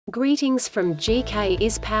Greetings from GK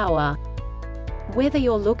is Power. Whether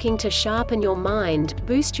you're looking to sharpen your mind,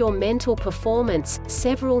 boost your mental performance,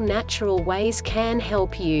 several natural ways can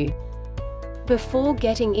help you. Before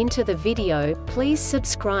getting into the video, please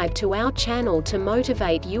subscribe to our channel to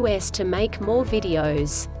motivate us to make more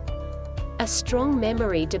videos. A strong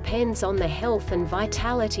memory depends on the health and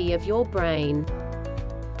vitality of your brain.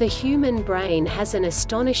 The human brain has an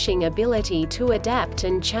astonishing ability to adapt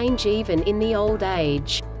and change even in the old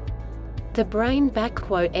age. The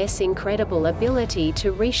brain's incredible ability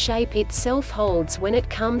to reshape itself holds when it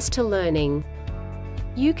comes to learning.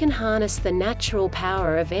 You can harness the natural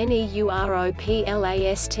power of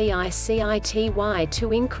NEUROPLASTICITY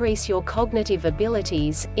to increase your cognitive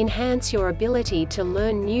abilities, enhance your ability to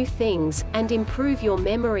learn new things, and improve your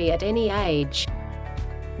memory at any age.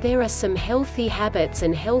 There are some healthy habits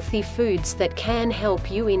and healthy foods that can help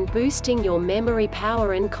you in boosting your memory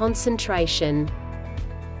power and concentration.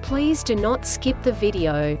 Please do not skip the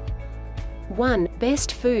video. 1.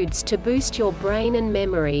 Best foods to boost your brain and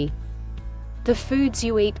memory. The foods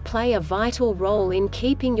you eat play a vital role in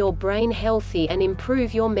keeping your brain healthy and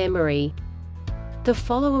improve your memory. The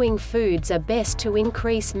following foods are best to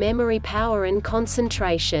increase memory power and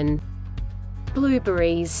concentration.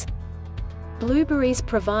 Blueberries. Blueberries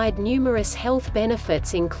provide numerous health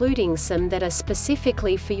benefits, including some that are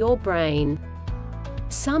specifically for your brain.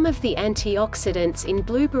 Some of the antioxidants in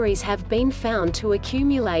blueberries have been found to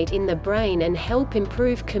accumulate in the brain and help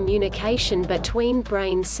improve communication between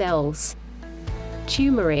brain cells.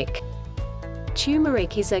 Turmeric.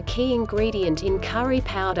 Turmeric is a key ingredient in curry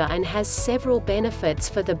powder and has several benefits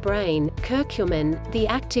for the brain. Curcumin, the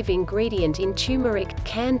active ingredient in turmeric,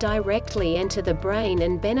 can directly enter the brain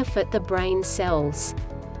and benefit the brain cells.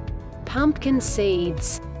 Pumpkin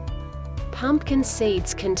seeds. Pumpkin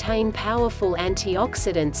seeds contain powerful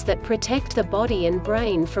antioxidants that protect the body and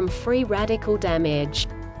brain from free radical damage.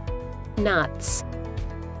 Nuts.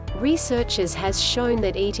 Researchers has shown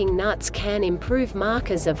that eating nuts can improve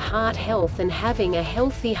markers of heart health, and having a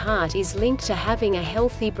healthy heart is linked to having a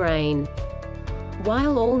healthy brain.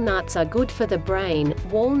 While all nuts are good for the brain,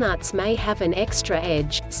 walnuts may have an extra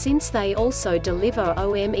edge, since they also deliver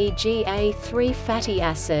omega-3 fatty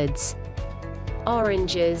acids.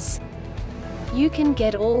 Oranges. You can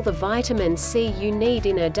get all the vitamin C you need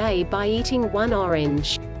in a day by eating one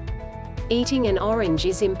orange. Eating an orange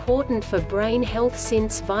is important for brain health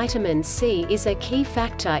since vitamin C is a key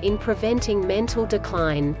factor in preventing mental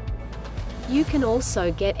decline. You can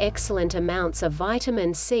also get excellent amounts of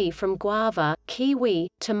vitamin C from guava, kiwi,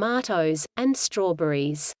 tomatoes, and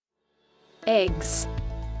strawberries. Eggs.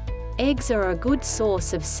 Eggs are a good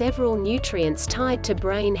source of several nutrients tied to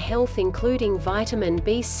brain health, including vitamin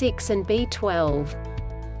B6 and B12.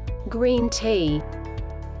 Green tea.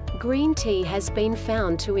 Green tea has been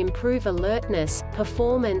found to improve alertness,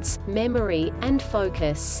 performance, memory, and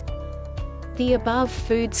focus. The above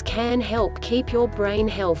foods can help keep your brain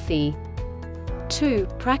healthy. 2.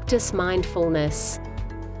 Practice mindfulness.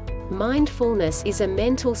 Mindfulness is a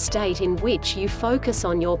mental state in which you focus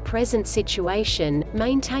on your present situation,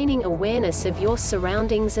 maintaining awareness of your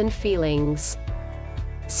surroundings and feelings.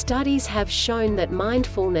 Studies have shown that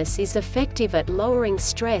mindfulness is effective at lowering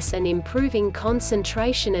stress and improving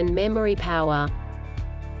concentration and memory power.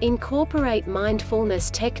 Incorporate mindfulness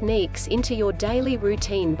techniques into your daily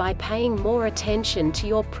routine by paying more attention to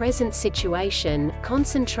your present situation,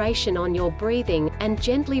 concentration on your breathing, and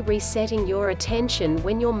gently resetting your attention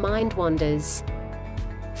when your mind wanders.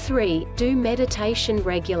 3. Do meditation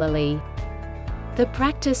regularly. The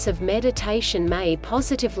practice of meditation may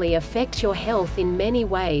positively affect your health in many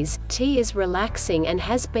ways. Tea is relaxing and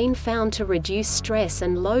has been found to reduce stress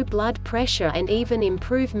and low blood pressure and even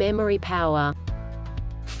improve memory power.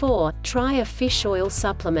 4. Try a fish oil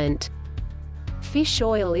supplement. Fish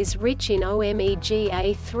oil is rich in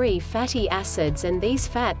omega-3 fatty acids, and these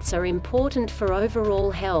fats are important for overall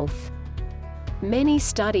health. Many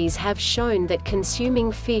studies have shown that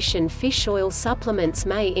consuming fish and fish oil supplements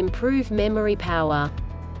may improve memory power.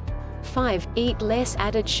 5. Eat less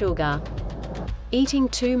added sugar. Eating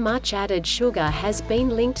too much added sugar has been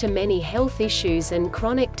linked to many health issues and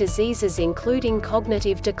chronic diseases, including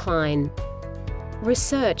cognitive decline.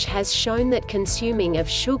 Research has shown that consuming of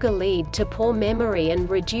sugar lead to poor memory and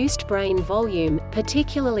reduced brain volume,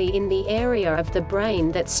 particularly in the area of the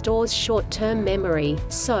brain that stores short-term memory.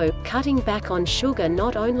 So, cutting back on sugar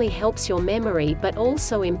not only helps your memory but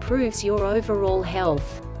also improves your overall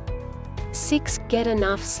health. 6. Get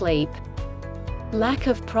enough sleep. Lack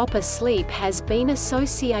of proper sleep has been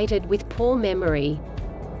associated with poor memory.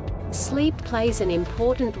 Sleep plays an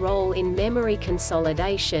important role in memory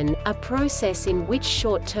consolidation, a process in which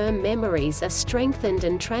short-term memories are strengthened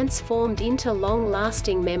and transformed into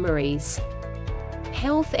long-lasting memories.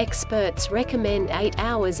 Health experts recommend 8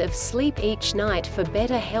 hours of sleep each night for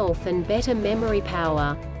better health and better memory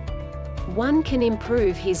power. One can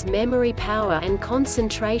improve his memory power and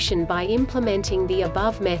concentration by implementing the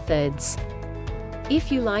above methods. If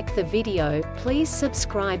you like the video, please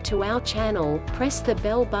subscribe to our channel, press the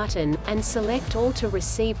bell button, and select all to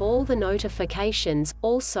receive all the notifications.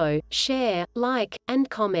 Also, share, like, and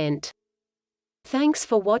comment. Thanks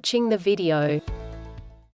for watching the video.